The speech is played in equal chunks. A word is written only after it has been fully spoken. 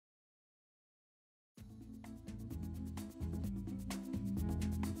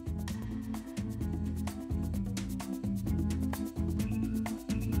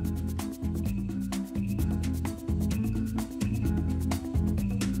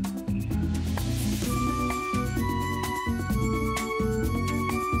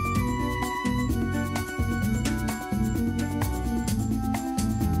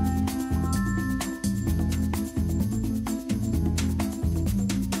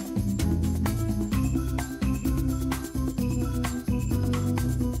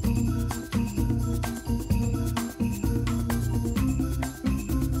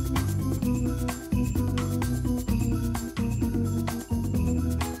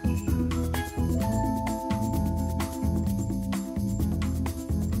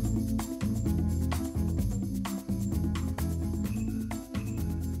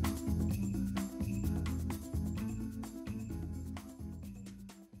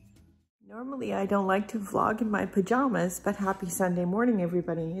Normally I don't like to vlog in my pajamas, but happy Sunday morning,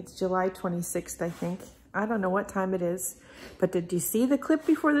 everybody. It's July 26th, I think. I don't know what time it is, but did you see the clip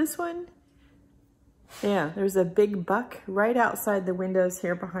before this one? Yeah, there's a big buck right outside the windows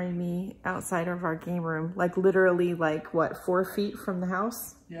here behind me, outside of our game room, like literally like what, 4 feet from the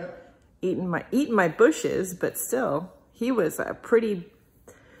house? Yep. Eating my bushes, but still, he was a pretty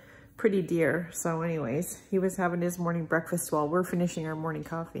deer. So anyways, he was having his morning breakfast while we're finishing our morning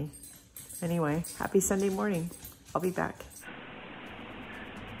coffee. Anyway, happy Sunday morning. I'll be back.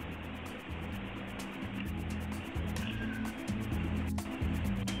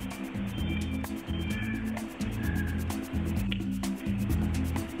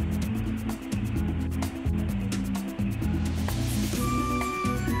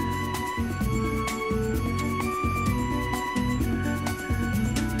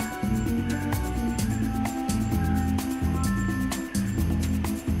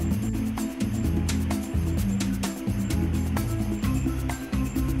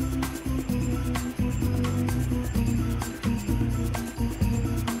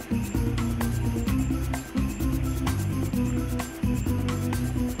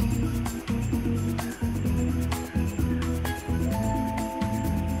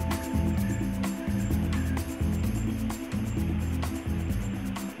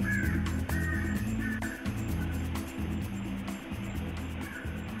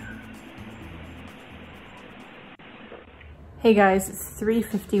 Hey guys, it's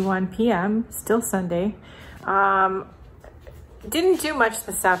 3:51 p.m. still Sunday. Didn't do much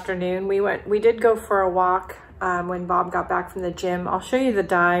this afternoon. We did go for a walk when Bob got back from the gym. I'll show you the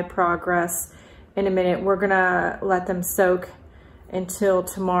dye progress in a minute. We're gonna let them soak until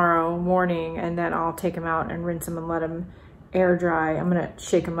tomorrow morning, and then I'll take them out and rinse them and let them air dry. I'm gonna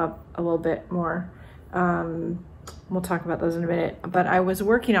shake them up a little bit more. We'll talk about those in a minute. But I was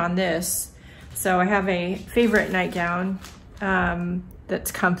working on this. So I have a favorite nightgown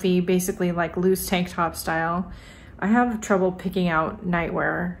that's comfy, basically like loose tank top style. I have trouble picking out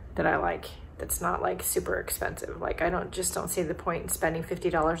nightwear that I like that's not like super expensive. Like I just don't see the point in spending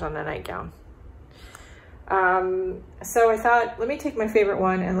 $50 on a nightgown. So I thought, let me take my favorite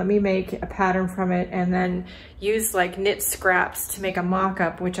one and let me make a pattern from it and then use like knit scraps to make a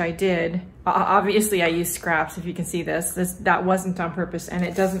mock-up, which I did. Obviously I used scraps, if you can see that wasn't on purpose, and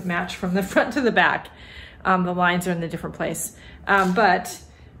it doesn't match from the front to the back. The lines are in a different place.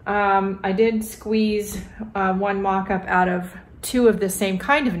 I did squeeze one mock-up out of 2 of the same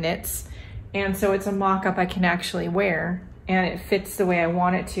kind of knits. And so it's a mock-up I can actually wear and it fits the way I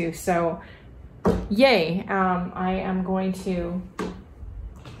want it to. So yay, I am going to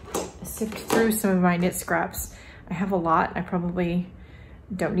sift through some of my knit scraps. I have a lot. I probably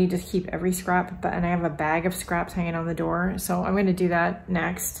don't need to keep every scrap, and I have a bag of scraps hanging on the door. So I'm gonna do that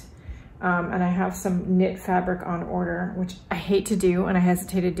next. And I have some knit fabric on order, which I hate to do and I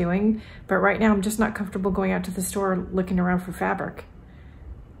hesitated doing, but right now I'm just not comfortable going out to the store looking around for fabric.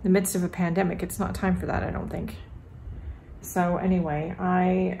 In the midst of a pandemic, it's not time for that, I don't think. So anyway,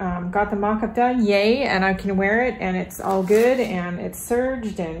 I got the mock-up done, yay, and I can wear it and it's all good and it's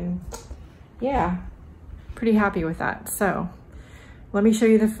serged and yeah, pretty happy with that. So let me show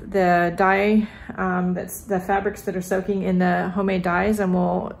you the dye, that's the fabrics that are soaking in the homemade dyes, and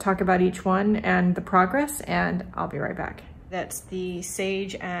we'll talk about each one and the progress, and I'll be right back. That's the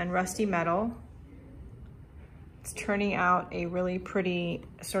Sage and Rusty Metal. It's turning out a really pretty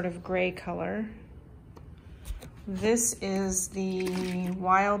sort of gray color. This is the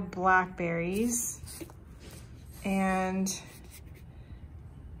Wild Blackberries, and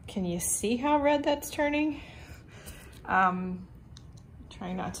can you see how red that's turning?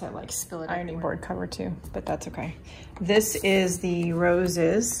 Trying not to like spill it. Ironing board cover too, but that's okay. This is the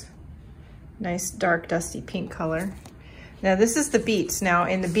Roses. Nice dark dusty pink color. Now this is the beets. Now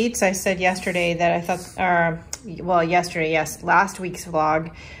in the beets I said yesterday that I thought, well yesterday, yes, last week's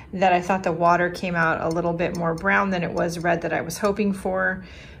vlog, that I thought the water came out a little bit more brown than it was red that I was hoping for,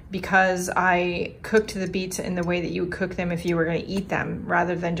 because I cooked the beets in the way that you would cook them if you were gonna eat them,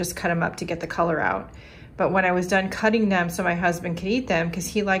 rather than just cut them up to get the color out. But when I was done cutting them so my husband could eat them, because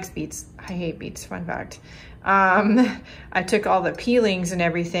he likes beets, I hate beets, fun fact. I took all the peelings and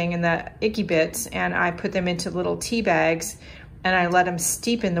everything and the icky bits and I put them into little tea bags and I let them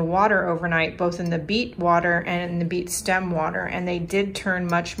steep in the water overnight, both in the beet water and in the beet stem water, and they did turn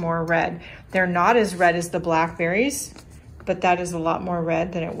much more red. They're not as red as the blackberries, but that is a lot more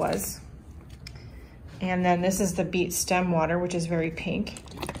red than it was. And then this is the beet stem water, which is very pink.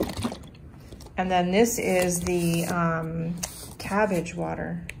 And then this is the cabbage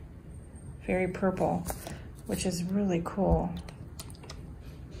water, very purple, which is really cool.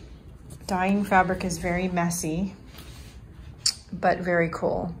 Dyeing fabric is very messy, but very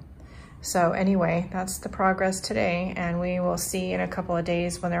cool. So anyway, that's the progress today, and we will see in a couple of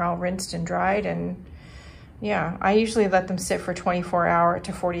days when they're all rinsed and dried. And yeah, I usually let them sit for 24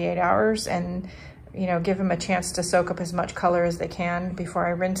 to 48 hours and, you know, give them a chance to soak up as much color as they can before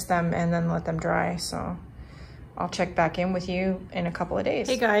I rinse them and then let them dry. So I'll check back in with you in a couple of days.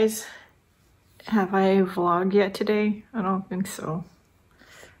 Hey guys, have I vlogged yet today? I don't think so.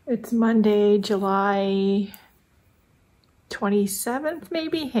 It's Monday, July 27th,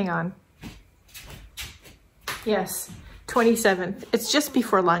 maybe? Hang on. Yes, 27th. It's just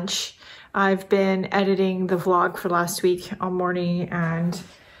before lunch. I've been editing the vlog for last week all morning, and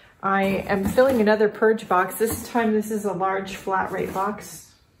I am filling another purge box. This time, this is a large flat rate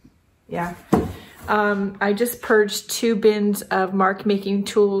box. Yeah. I just purged 2 bins of mark making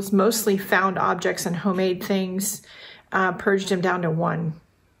tools, mostly found objects and homemade things. Purged them down to 1.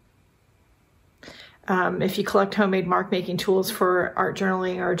 If you collect homemade mark making tools for art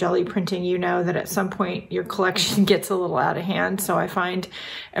journaling or jelly printing, you know that at some point your collection gets a little out of hand. So I find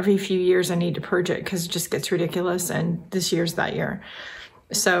every few years I need to purge it because it just gets ridiculous, and this year's that year.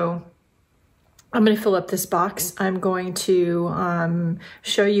 So I'm going to fill up this box. I'm going to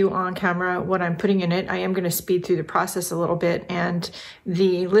show you on camera what I'm putting in it. I am going to speed through the process a little bit, and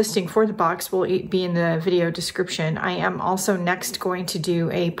the listing for the box will be in the video description. I am also next going to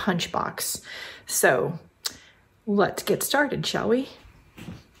do a punch box. So let's get started, shall we?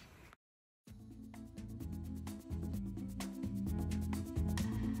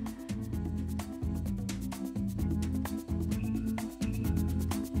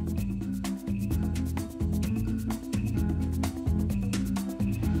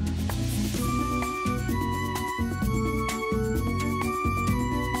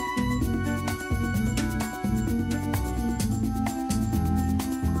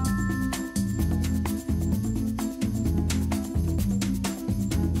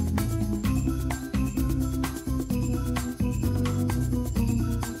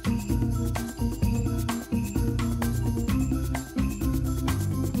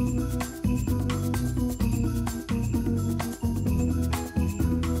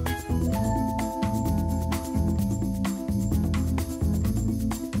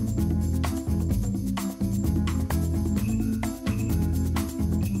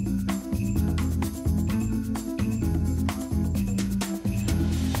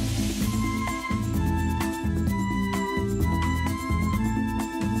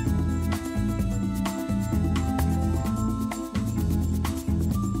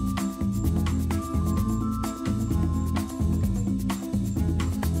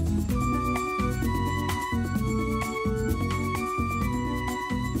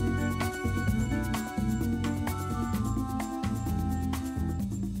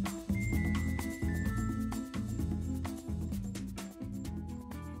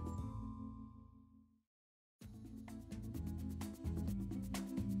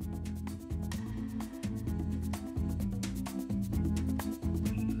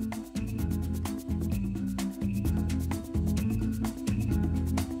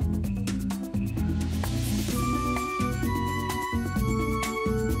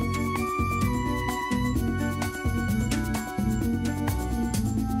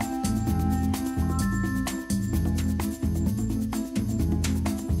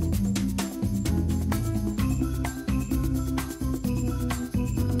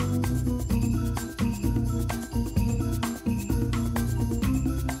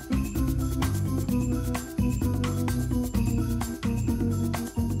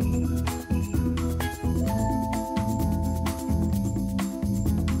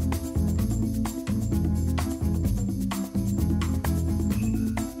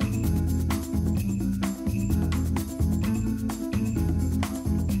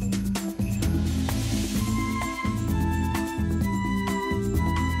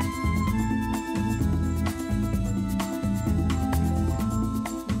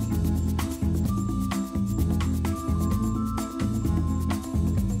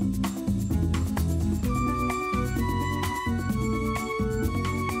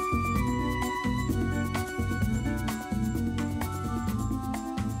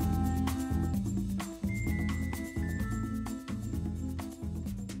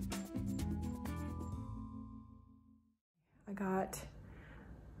 I got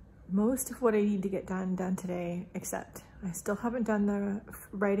most of what I need to get done today, except I still haven't done the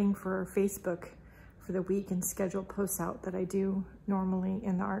writing for Facebook for the week and scheduled posts out that I do normally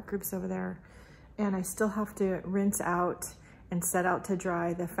in the art groups over there. And I still have to rinse out and set out to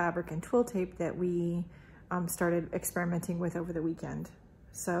dry the fabric and twill tape that we started experimenting with over the weekend.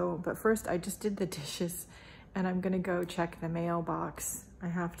 So, but first I just did the dishes and I'm gonna go check the mailbox. I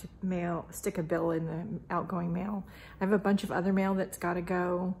have to stick a bill in the outgoing mail. I have a bunch of other mail that's gotta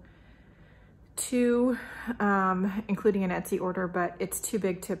go to, including an Etsy order, but it's too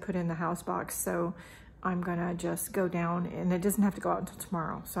big to put in the house box. So I'm gonna just go down, and it doesn't have to go out until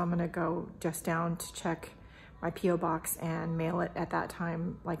tomorrow. So I'm gonna go just down to check my P.O. box and mail it at that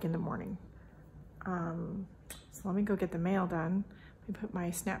time, like in the morning. So let me go get the mail done. Let me put my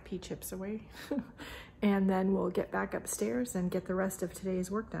Snap Pea chips away. And then we'll get back upstairs and get the rest of today's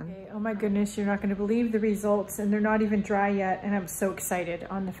work done. Okay. Oh my goodness, you're not gonna believe the results, and they're not even dry yet, and I'm so excited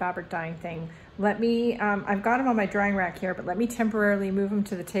on the fabric dyeing thing. Let me, I've got them on my drying rack here, but let me temporarily move them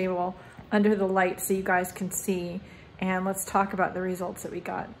to the table under the light so you guys can see, and let's talk about the results that we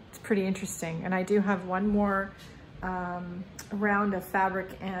got. It's pretty interesting, and I do have one more round of fabric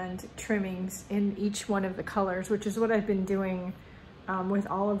and trimmings in each one of the colors, which is what I've been doing with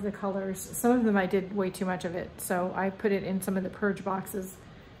all of the colors. Some of them I did way too much of it, so I put it in some of the purge boxes.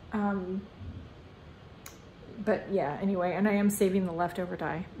 But yeah, anyway, and I am saving the leftover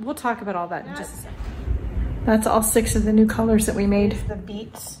dye. We'll talk about all that in just a second. That's all 6 of the new colors that we made. The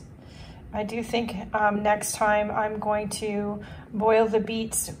beets. I do think next time I'm going to boil the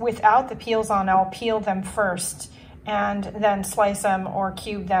beets without the peels on. I'll peel them first and then slice them or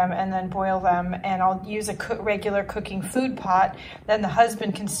cube them and then boil them, and I'll use a regular cooking food pot. Then the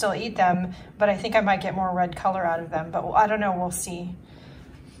husband can still eat them, but I think I might get more red color out of them, but I don't know, we'll see.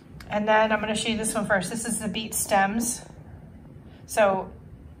 And then I'm gonna show you this one first. This is the beet stems. So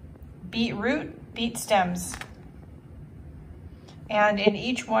beet root, beet stems. And in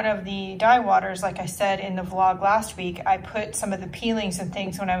each one of the dye waters, like I said in the vlog last week, I put some of the peelings and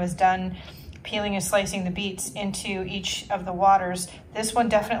things when I was done peeling and slicing the beets into each of the waters. This one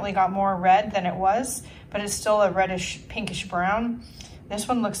definitely got more red than it was, but it's still a reddish, pinkish brown. This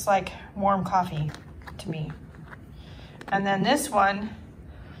one looks like warm coffee to me. And then this one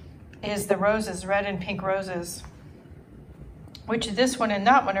is the roses, red and pink roses, which this one and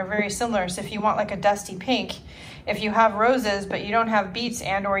that one are very similar. So if you want like a dusty pink, if you have roses, but you don't have beets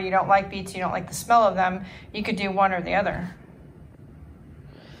and or you don't like beets, you don't like the smell of them, you could do one or the other.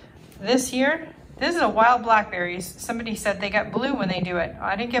 This here, this is a wild blackberries. Somebody said they got blue when they do it.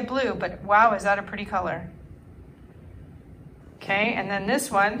 I didn't get blue, but wow, is that a pretty color. Okay, and then this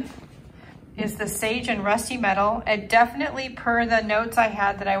one is the sage and rusty metal. It definitely, per the notes I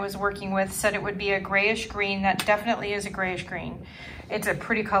had that I was working with, said it would be a grayish green. That definitely is a grayish green. It's a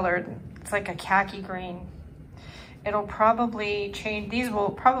pretty color. It's like a khaki green. It'll probably change, these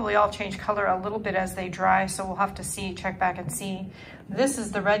will probably all change color a little bit as they dry, so we'll have to see, check back and see. This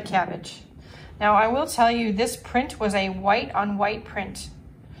is the red cabbage. Now I will tell you, this print was a white on white print.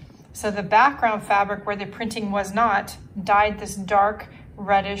 So the background fabric where the printing was not, dyed this dark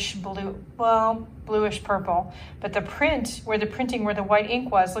reddish blue, well, bluish purple. But the print, where the printing where the white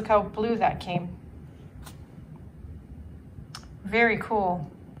ink was, look how blue that came. Very cool.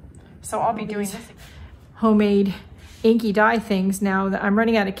 So I'll be doing this homemade inky dye things now that I'm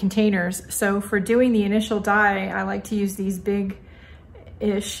running out of containers. So for doing the initial dye, I like to use these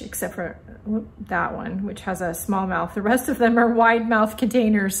big-ish, except for that one, which has a small mouth. The rest of them are wide mouth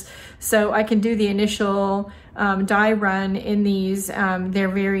containers. So I can do the initial dye run in these. They're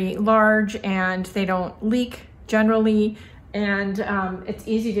very large and they don't leak generally. And it's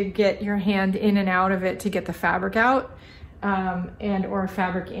easy to get your hand in and out of it to get the fabric out. And or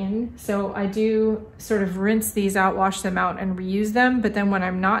fabric in. So I do sort of rinse these out, wash them out and reuse them. But then when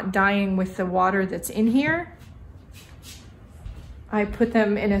I'm not dyeing with the water that's in here, I put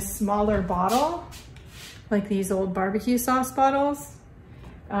them in a smaller bottle, like these old barbecue sauce bottles,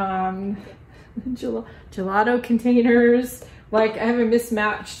 gelato containers. Like I have a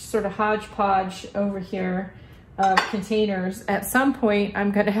mismatched sort of hodgepodge over here of containers. At some point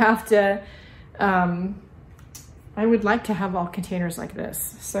I'm gonna have to, I would like to have all containers like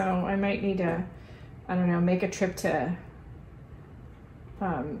this. So I might need to, I don't know, make a trip to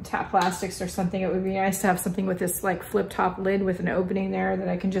Tap Plastics or something. It would be nice to have something with this like flip top lid with an opening there that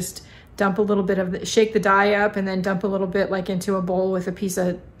I can just dump a little bit of the, shake the dye up and then dump a little bit like into a bowl with a piece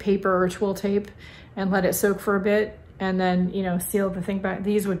of paper or twill tape and let it soak for a bit and then, you know, seal the thing back.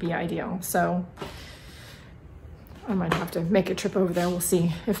 These would be ideal. So I might have to make a trip over there. We'll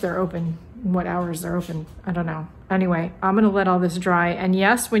see if they're open, what hours they're open. I don't know. Anyway, I'm gonna let all this dry. And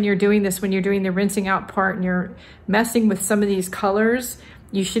yes, when you're doing this, when you're doing the rinsing out part and you're messing with some of these colors,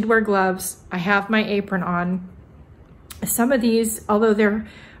 you should wear gloves. I have my apron on. Some of these, although they're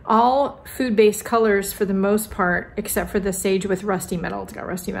all food-based colors for the most part, except for the sage with rusty metal, it's got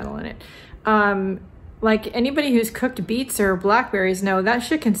rusty metal in it. like anybody who's cooked beets or blackberries know that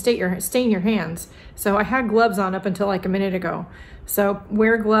shit can stain your hands. So I had gloves on up until like a minute ago. So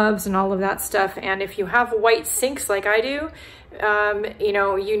wear gloves and all of that stuff. And if you have white sinks like I do, you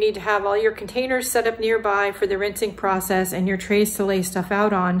know, you need to have all your containers set up nearby for the rinsing process and your trays to lay stuff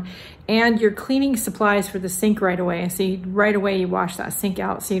out on, and your cleaning supplies for the sink right away. So right away you wash that sink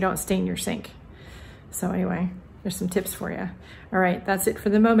out so you don't stain your sink. So anyway, there's some tips for you. All right, that's it for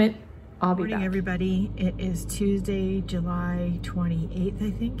the moment. I'll be back. Good morning, everybody. It is Tuesday, July 28th,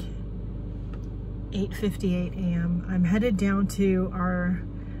 I think. 8:58 a.m. I'm headed down to our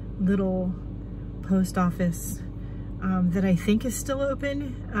little post office that I think is still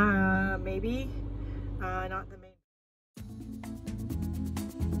open. Maybe, not the main.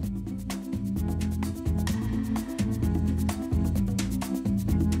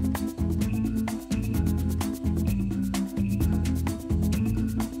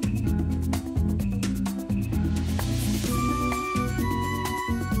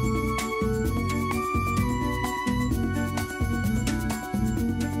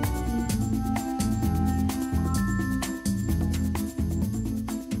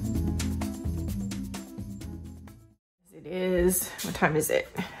 What time is it?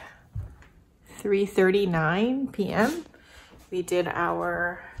 3:39 p.m. We did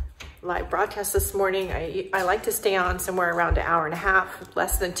our live broadcast this morning. I like to stay on somewhere around an hour and a half,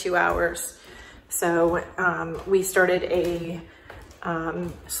 less than 2 hours. So we started a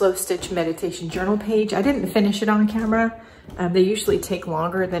slow stitch meditation journal page. I didn't finish it on camera. They usually take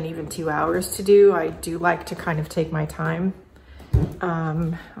longer than even 2 hours to do. I do like to kind of take my time.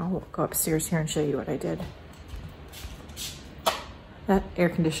 I'll go upstairs here and show you what I did. That air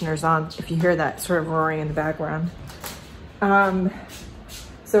conditioner's on, if you hear that sort of roaring in the background.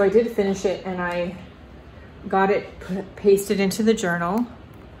 So I did finish it, and I got it pasted into the journal.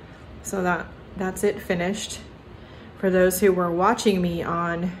 So that's it finished. For those who were watching me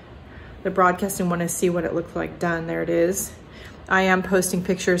on the broadcast and want to see what it looked like done, there it is. I am posting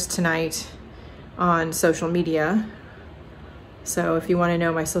pictures tonight on social media. So if you want to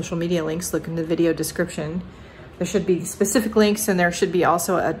know my social media links, look in the video description. There should be specific links, and there should be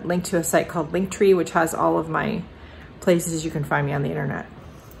also a link to a site called Linktree, which has all of my places you can find me on the internet.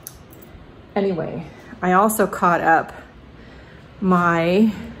 Anyway, I also caught up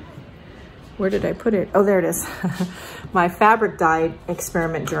my, where did I put it? Oh, there it is. My fabric dye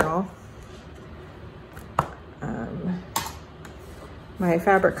experiment journal. My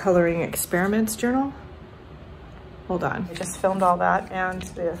fabric coloring experiments journal. Hold on, I just filmed all that and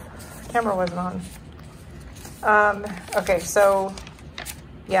the camera wasn't on. Okay, so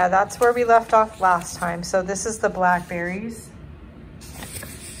yeah, that's where we left off last time. So this is the blackberries,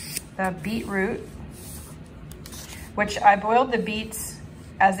 the beetroot, which I boiled the beets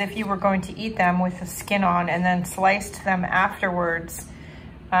as if you were going to eat them with the skin on, and then sliced them afterwards,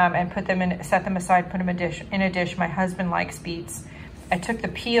 and put them in, set them aside, put them in a dish. My husband likes beets. I took the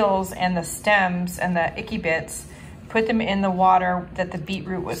peels and the stems and the icky bits, put them in the water that the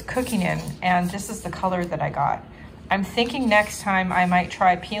beetroot was cooking in, and this is the color that I got. I'm thinking next time I might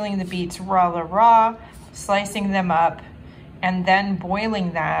try peeling the beets raw, slicing them up, and then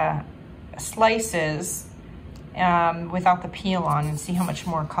boiling the slices without the peel on, and see how much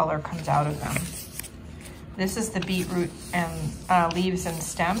more color comes out of them. This is the beetroot and leaves and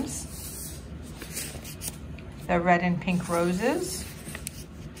stems. The red and pink roses.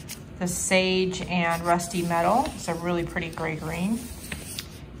 The sage and rusty metal. It's a really pretty gray green.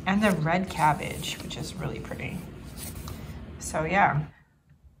 And the red cabbage, which is really pretty. So yeah.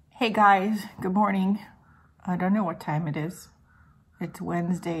 Hey guys, good morning. I don't know what time it is. It's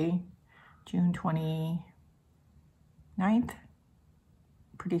Wednesday, June 29th.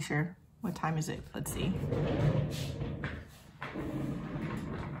 Pretty sure. What time is it? Let's see.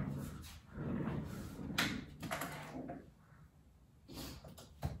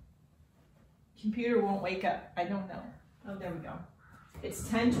 Computer won't wake up. I don't know. Oh, there we go. It's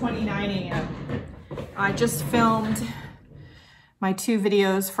 10:29 a.m. I just filmed my 2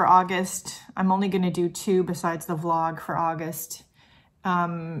 videos for August. I'm only going to do 2 besides the vlog for August.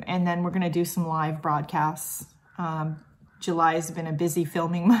 And then we're going to do some live broadcasts. July has been a busy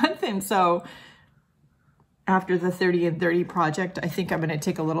filming month. And so after the 30 and 30 project, I think I'm going to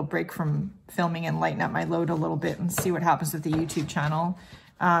take a little break from filming and lighten up my load a little bit and see what happens with the YouTube channel.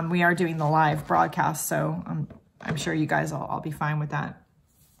 We are doing the live broadcast, so I'm sure you guys will all be fine with that.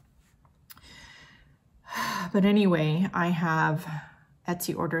 But anyway, I have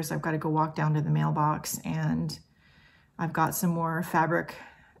Etsy orders. I've got to go walk down to the mailbox, and I've got some more fabric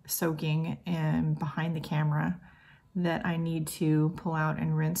soaking in behind the camera that I need to pull out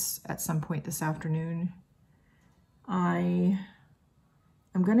and rinse at some point this afternoon. I'm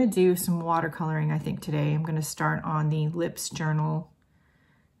gonna do some watercoloring, I think, today. I'm gonna start on the Lips Journal,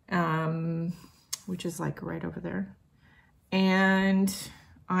 which is like right over there. And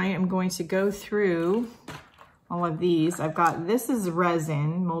I am going to go through all of these. I've got, this is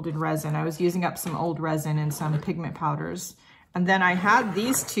resin, molded resin. I was using up some old resin and some pigment powders. And then I had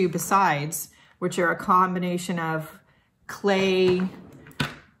these two besides, which are a combination of clay,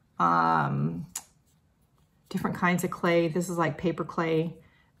 different kinds of clay. This is like paper clay,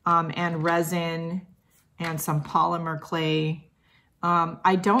 and resin and some polymer clay.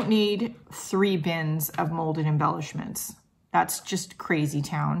 I don't need 3 bins of molded embellishments. That's just crazy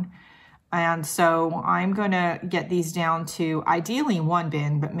town. And so I'm gonna get these down to ideally 1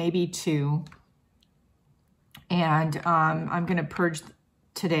 bin, but maybe 2. And I'm gonna purge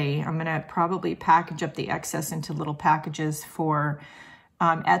today. I'm gonna probably package up the excess into little packages for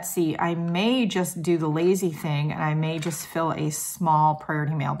Etsy. I may just do the lazy thing and I may just fill a small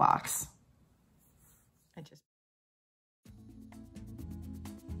priority mailbox.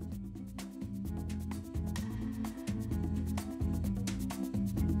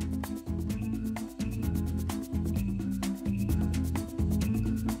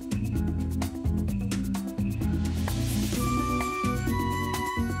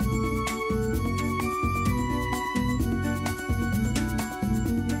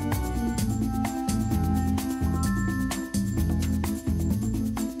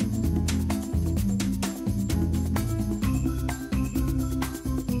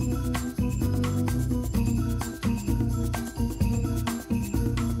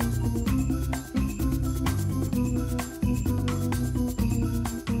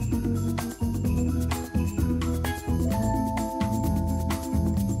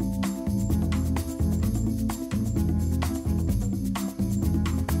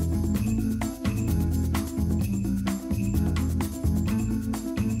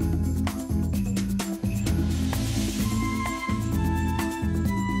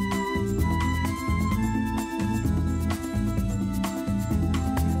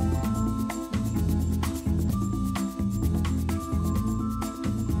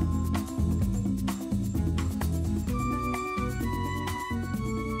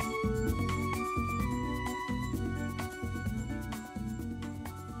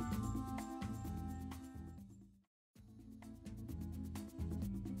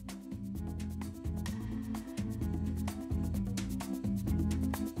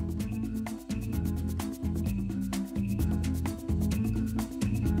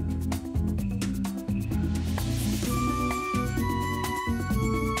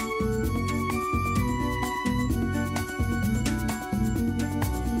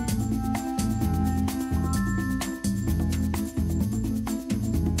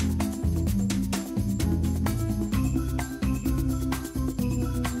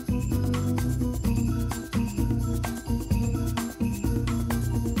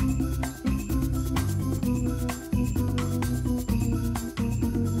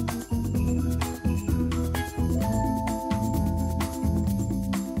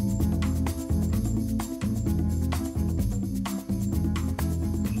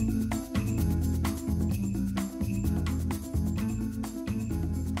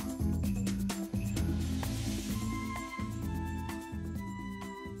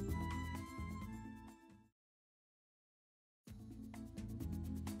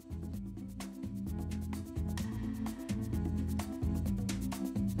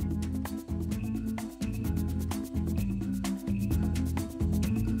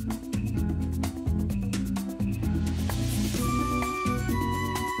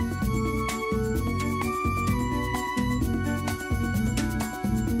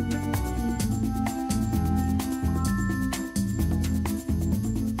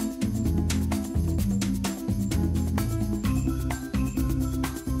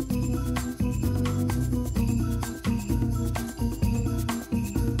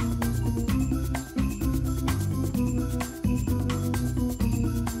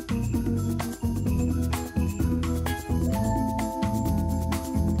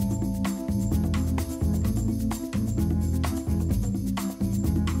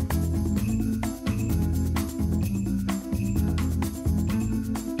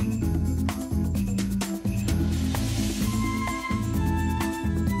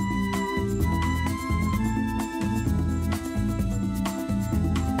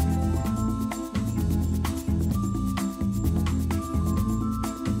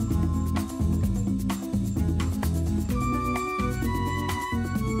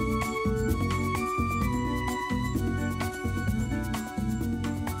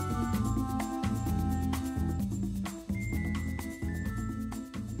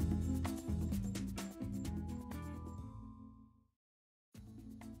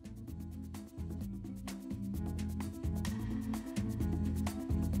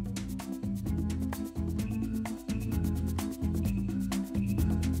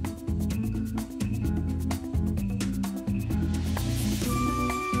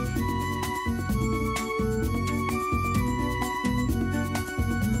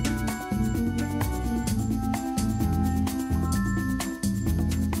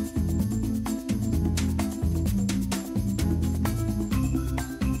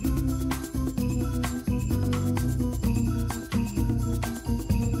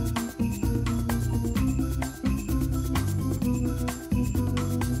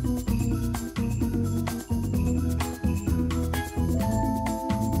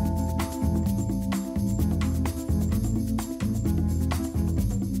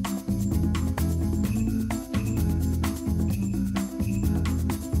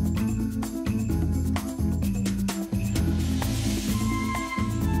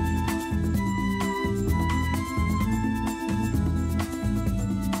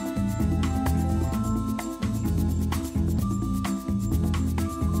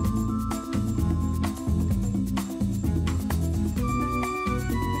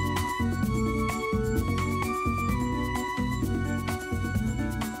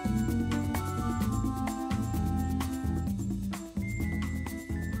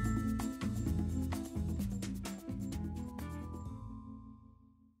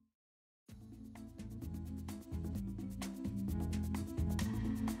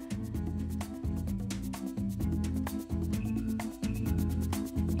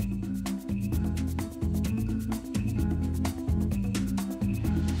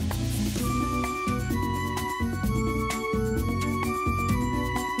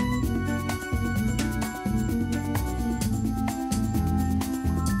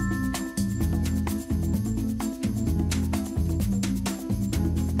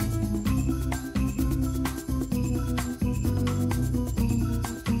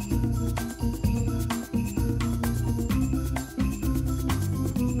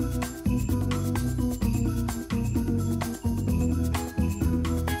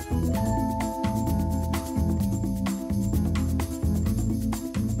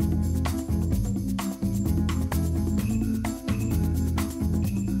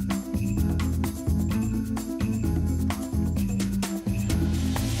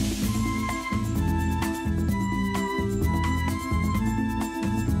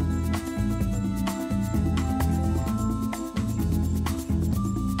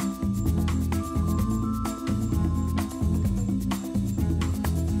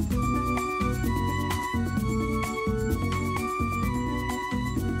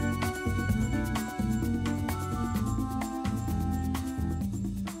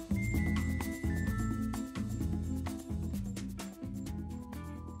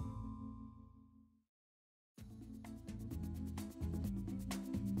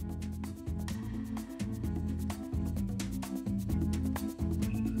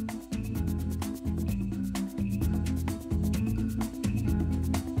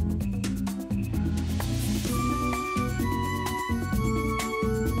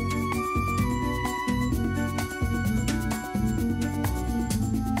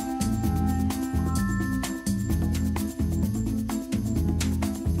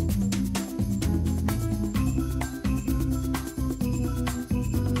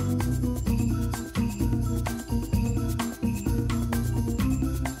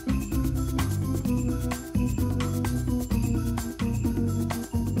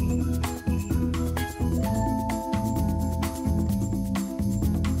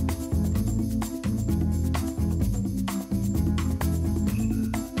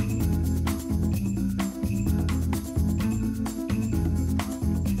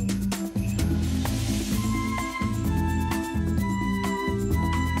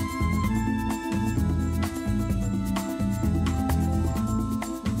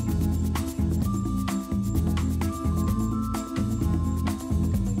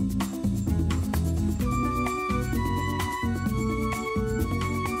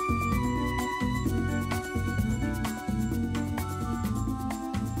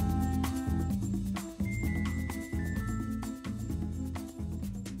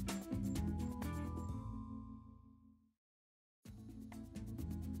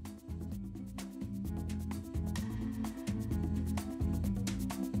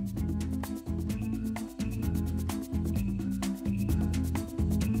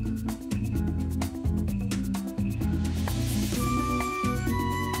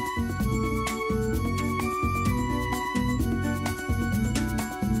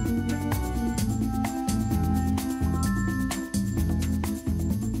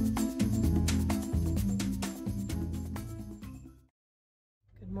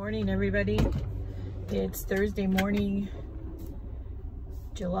 morning, everybody. It's Thursday morning,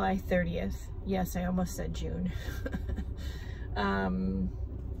 July 30th. Yes, I almost said June.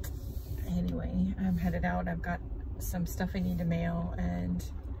 Anyway, I'm headed out. I've got some stuff I need to mail and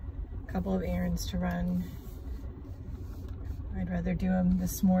a couple of errands to run. I'd rather do them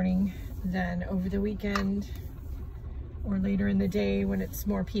this morning than over the weekend or later in the day when it's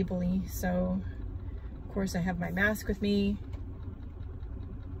more people-y. So, of course, I have my mask with me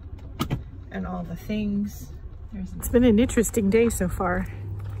and all the things. It's been an interesting day so far.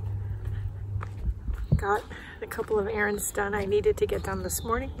 Got a couple of errands done I needed to get done this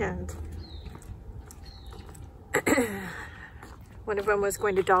morning, and one of them was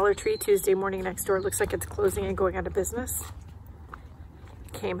going to Dollar Tree Tuesday morning next door. Looks like it's closing and going out of business.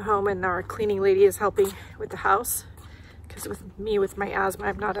 Came home and our cleaning lady is helping with the house because with my asthma,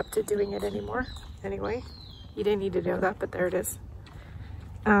 I'm not up to doing it anymore. Anyway, you didn't need to know that, but there it is.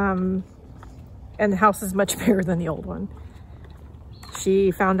 And the house is much bigger than the old one. She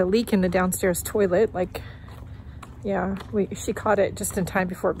found a leak in the downstairs toilet. Like, yeah, she caught it just in time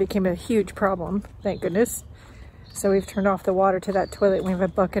before it became a huge problem, thank goodness. So we've turned off the water to that toilet. We have a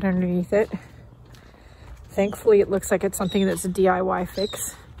bucket underneath it. Thankfully, it looks like it's something that's a DIY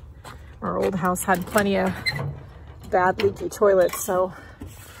fix. Our old house had plenty of bad leaky toilets, so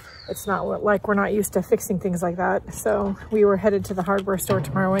it's not like we're not used to fixing things like that. So we were headed to the hardware store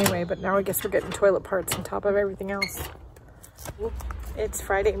tomorrow anyway, but now I guess we're getting toilet parts on top of everything else. It's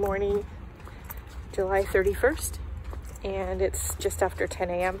Friday morning, July 31st, and it's just after 10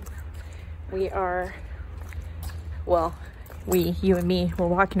 a.m. We are, well, you and me, we're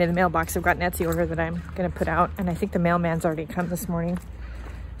walking to the mailbox. I've got an Etsy order that I'm gonna put out, and I think the mailman's already come this morning.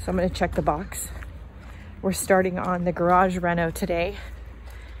 So I'm gonna check the box. We're starting on the garage reno today,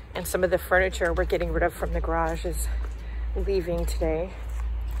 and some of the furniture we're getting rid of from the garage is leaving today.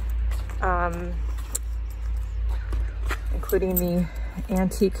 Including the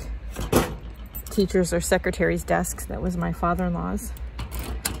antique teacher's or secretary's desks. That was my father-in-law's.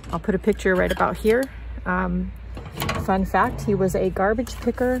 I'll put a picture right about here. Fun fact, he was a garbage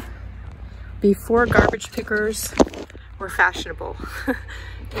picker before garbage pickers were fashionable.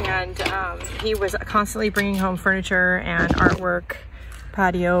 And he was constantly bringing home furniture and artwork,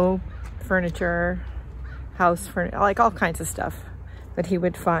 patio furniture, house furniture, like all kinds of stuff that he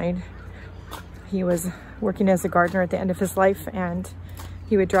would find. He was working as a gardener at the end of his life, and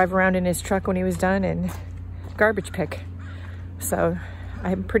he would drive around in his truck when he was done and garbage pick. So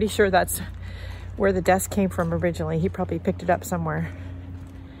I'm pretty sure that's where the desk came from originally. He probably picked it up somewhere.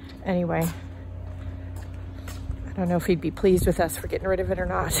 Anyway, I don't know if he'd be pleased with us for getting rid of it or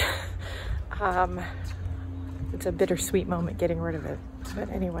not. It's a bittersweet moment getting rid of it. But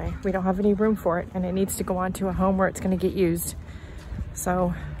anyway, we don't have any room for it, and it needs to go on to a home where it's going to get used.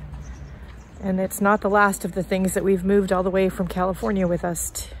 So, and it's not the last of the things that we've moved all the way from California with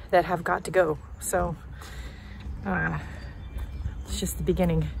us that have got to go. So it's just the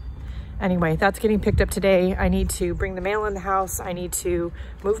beginning. Anyway, that's getting picked up today. I need to bring the mail in the house. I need to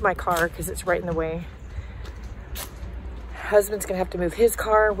move my car because it's right in the way. Husband's gonna have to move his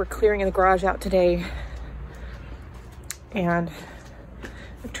car. We're clearing the garage out today, and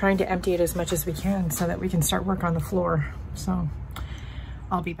we're trying to empty it as much as we can so that we can start work on the floor. So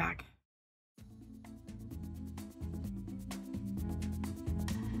I'll be back.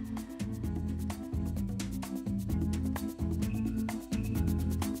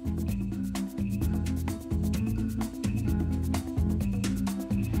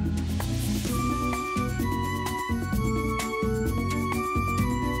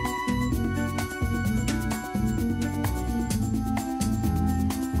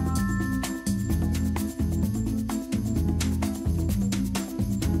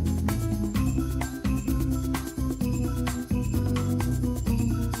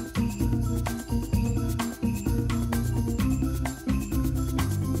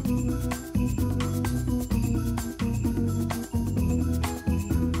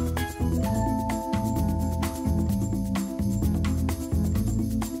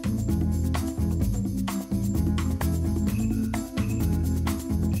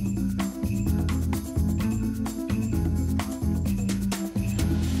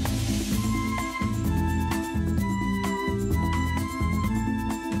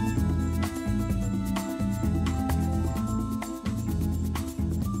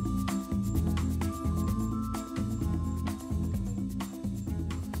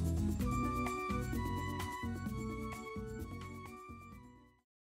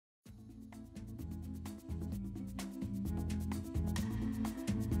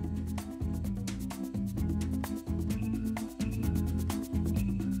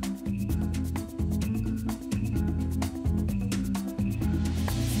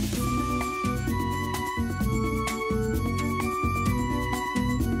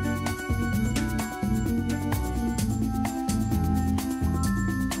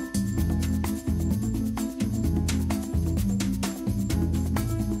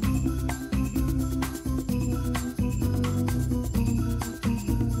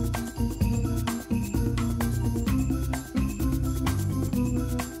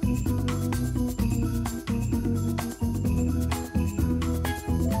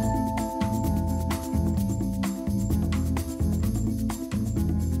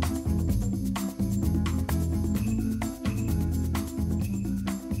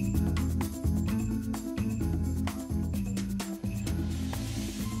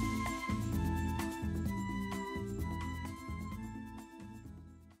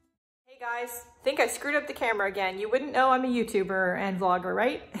 Guys, I think I screwed up the camera again. You wouldn't know I'm a YouTuber and vlogger,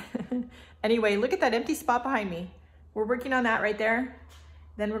 right? Anyway, look at that empty spot behind me. We're working on that right there.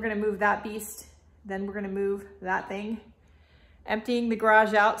 Then we're gonna move that beast. Then we're gonna move that thing. Emptying the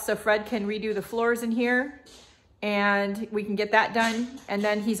garage out so Fred can redo the floors in here and we can get that done. And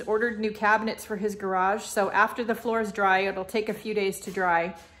then he's ordered new cabinets for his garage. So after the floors dry, it'll take a few days to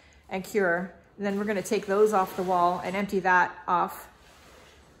dry and cure. And then we're gonna take those off the wall and empty that off.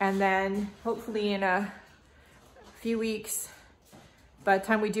 And then hopefully in a few weeks, by the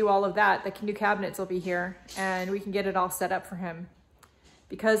time we do all of that, the new cabinets will be here and we can get it all set up for him.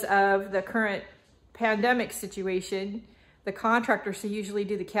 Because of the current pandemic situation, the contractors who usually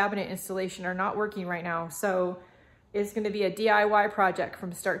do the cabinet installation are not working right now. So it's gonna be a DIY project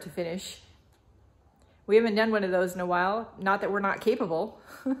from start to finish. We haven't done one of those in a while. Not that we're not capable.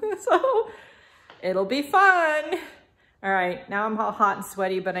 So it'll be fun. All right, now I'm all hot and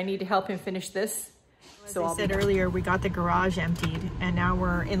sweaty, but I need to help him finish this. So as I said earlier, we got the garage emptied and now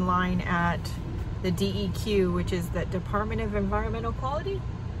we're in line at the DEQ, which is the Department of Environmental Quality.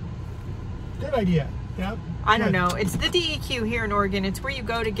 Good idea. Yep. I don't know. It's the DEQ here in Oregon. It's where you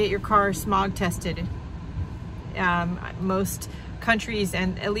go to get your car smog tested. Most countries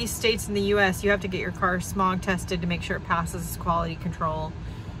and at least states in the US, you have to get your car smog tested to make sure it passes quality control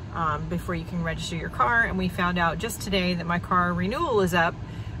before you can register your car. And we found out just today that my car renewal is up.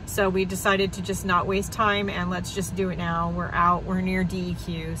 So we decided to just not waste time and let's just do it now. We're near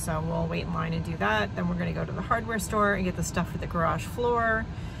DEQ, so we'll wait in line and do that. Then we're gonna go to the hardware store and get the stuff for the garage floor.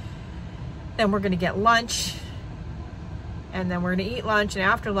 Then we're gonna get lunch. And then we're gonna eat lunch, and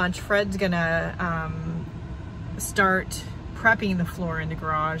after lunch, Fred's gonna start prepping the floor in the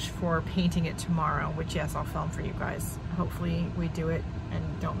garage for painting it tomorrow, which yes, I'll film for you guys. Hopefully we do it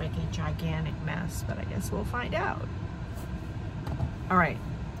and don't make a gigantic mess, but I guess we'll find out. All right,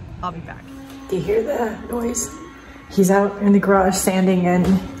 I'll be back. Do you hear the noise? He's out in the garage sanding and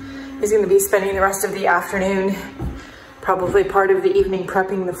he's gonna be spending the rest of the afternoon, probably part of the evening,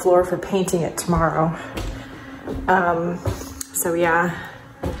 prepping the floor for painting it tomorrow. So yeah,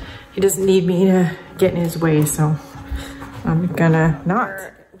 he doesn't need me to get in his way, so I'm gonna not.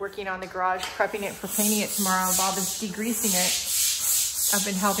 We're working on the garage, prepping it for painting it tomorrow. Bob is degreasing it. I've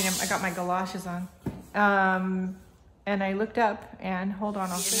been helping him. I got my galoshes on. And I looked up and hold on,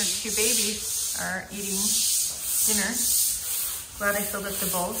 I'll see. His two babies are eating dinner. Glad I filled up the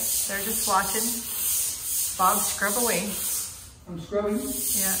bowls. They're just watching Bob scrub away. I'm scrubbing.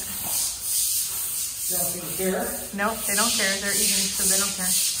 Yeah. They don't care? Nope, they don't care. They're eating, so they don't care.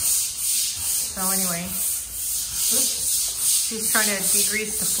 So anyway, oops. She's trying to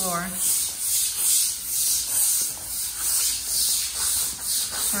degrease the floor.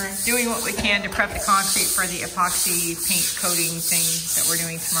 We're doing what we can to prep the concrete for the epoxy paint coating thing that we're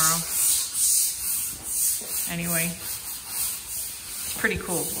doing tomorrow. Anyway, it's pretty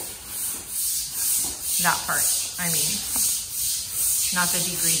cool. That part, I mean, not the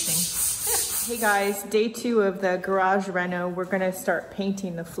degreasing. Hey guys, day 2 of the garage reno. We're gonna start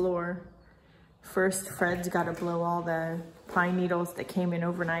painting the floor. First, Fred's gotta blow all the pine needles that came in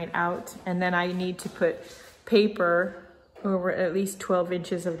overnight out, and then I need to put paper over at least 12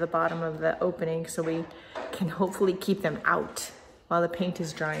 inches of the bottom of the opening so we can hopefully keep them out while the paint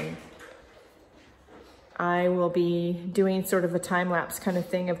is drying. I will be doing sort of a time-lapse kind of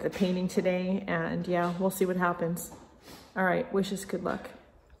thing of the painting today, and yeah, we'll see what happens. All right, wish us good luck.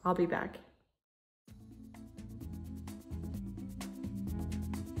 I'll be back.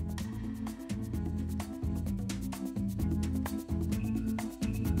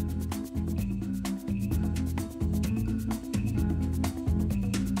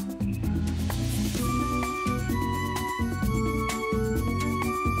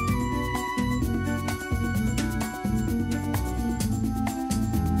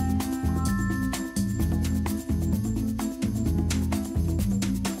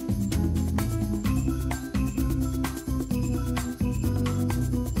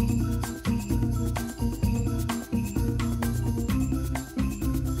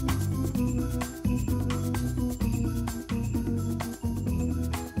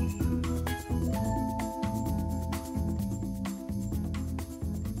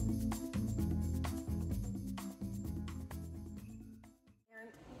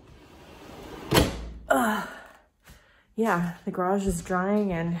 Yeah, the garage is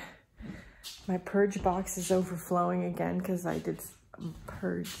drying and my purge box is overflowing again because I did some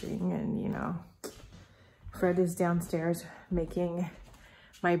purging, and you know, Fred is downstairs making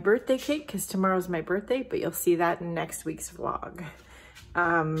my birthday cake because tomorrow's my birthday, but you'll see that in next week's vlog.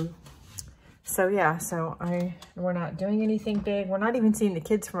 So yeah, we're not doing anything big. We're not even seeing the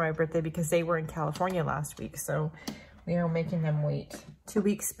kids for my birthday because they were in California last week. So we are making them wait 2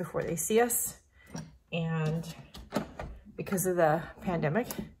 weeks before they see us, and because of the pandemic.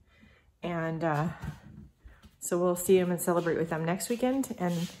 And so we'll see them and celebrate with them next weekend.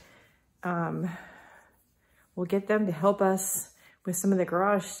 And we'll get them to help us with some of the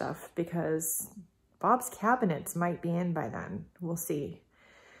garage stuff because Bob's cabinets might be in by then. We'll see.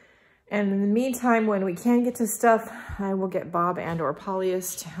 And in the meantime, when we can get to stuff, I will get Bob and or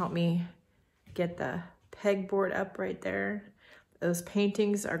Polyus to help me get the pegboard up right there. Those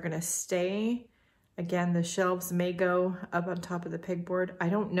paintings are gonna stay. Again, the shelves may go up on top of the pegboard. I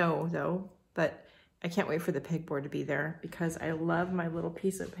don't know though, but I can't wait for the pegboard to be there because I love my little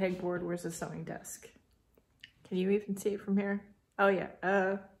piece of pegboard. Where's the sewing desk? Can you even see it from here? Oh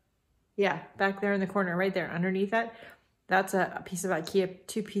yeah, yeah, back there in the corner, right there, underneath that. That's a piece of IKEA,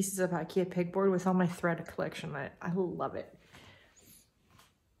 2 pieces of IKEA pegboard with all my thread collection. I love it.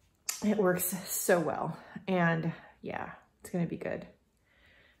 It works so well. And yeah, it's gonna be good.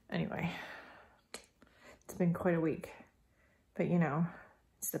 Anyway, it's been quite a week, but you know,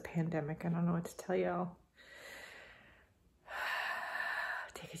 it's the pandemic. I don't know what to tell y'all.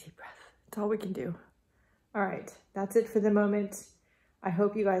 Take a deep breath. That's all we can do. All right, that's it for the moment. I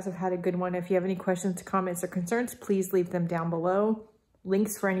hope you guys have had a good one. If you have any questions, comments, or concerns, please leave them down below.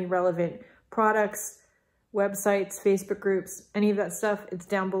 Links for any relevant products, websites, Facebook groups, any of that stuff, it's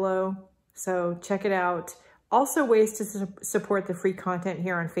down below. So check it out. Also ways to support the free content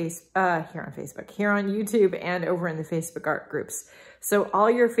here on Facebook, here on YouTube, and over in the Facebook art groups. So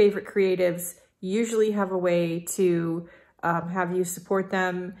all your favorite creatives usually have a way to have you support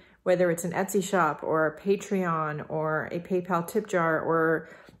them, whether it's an Etsy shop or a Patreon or a PayPal tip jar or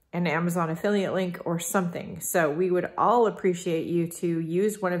an Amazon affiliate link or something. So we would all appreciate you to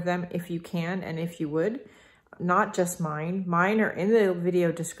use one of them if you can and if you would. Not just mine. Mine are in the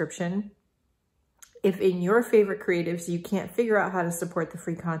video description. If in your favorite creatives you can't figure out how to support the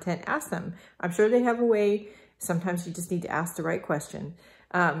free content, ask them. I'm sure they have a way. Sometimes you just need to ask the right question.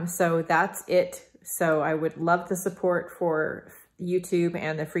 So that's it. So I would love the support for YouTube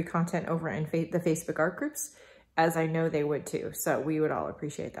and the free content over in the Facebook art groups, as I know they would too. So we would all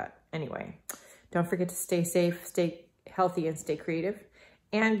appreciate that. Anyway, don't forget to stay safe, stay healthy, and stay creative,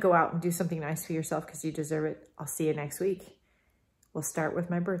 and go out and do something nice for yourself because you deserve it. I'll see you next week. We'll start with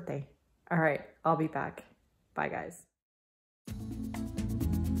my birthday. All right, I'll be back. Bye, guys.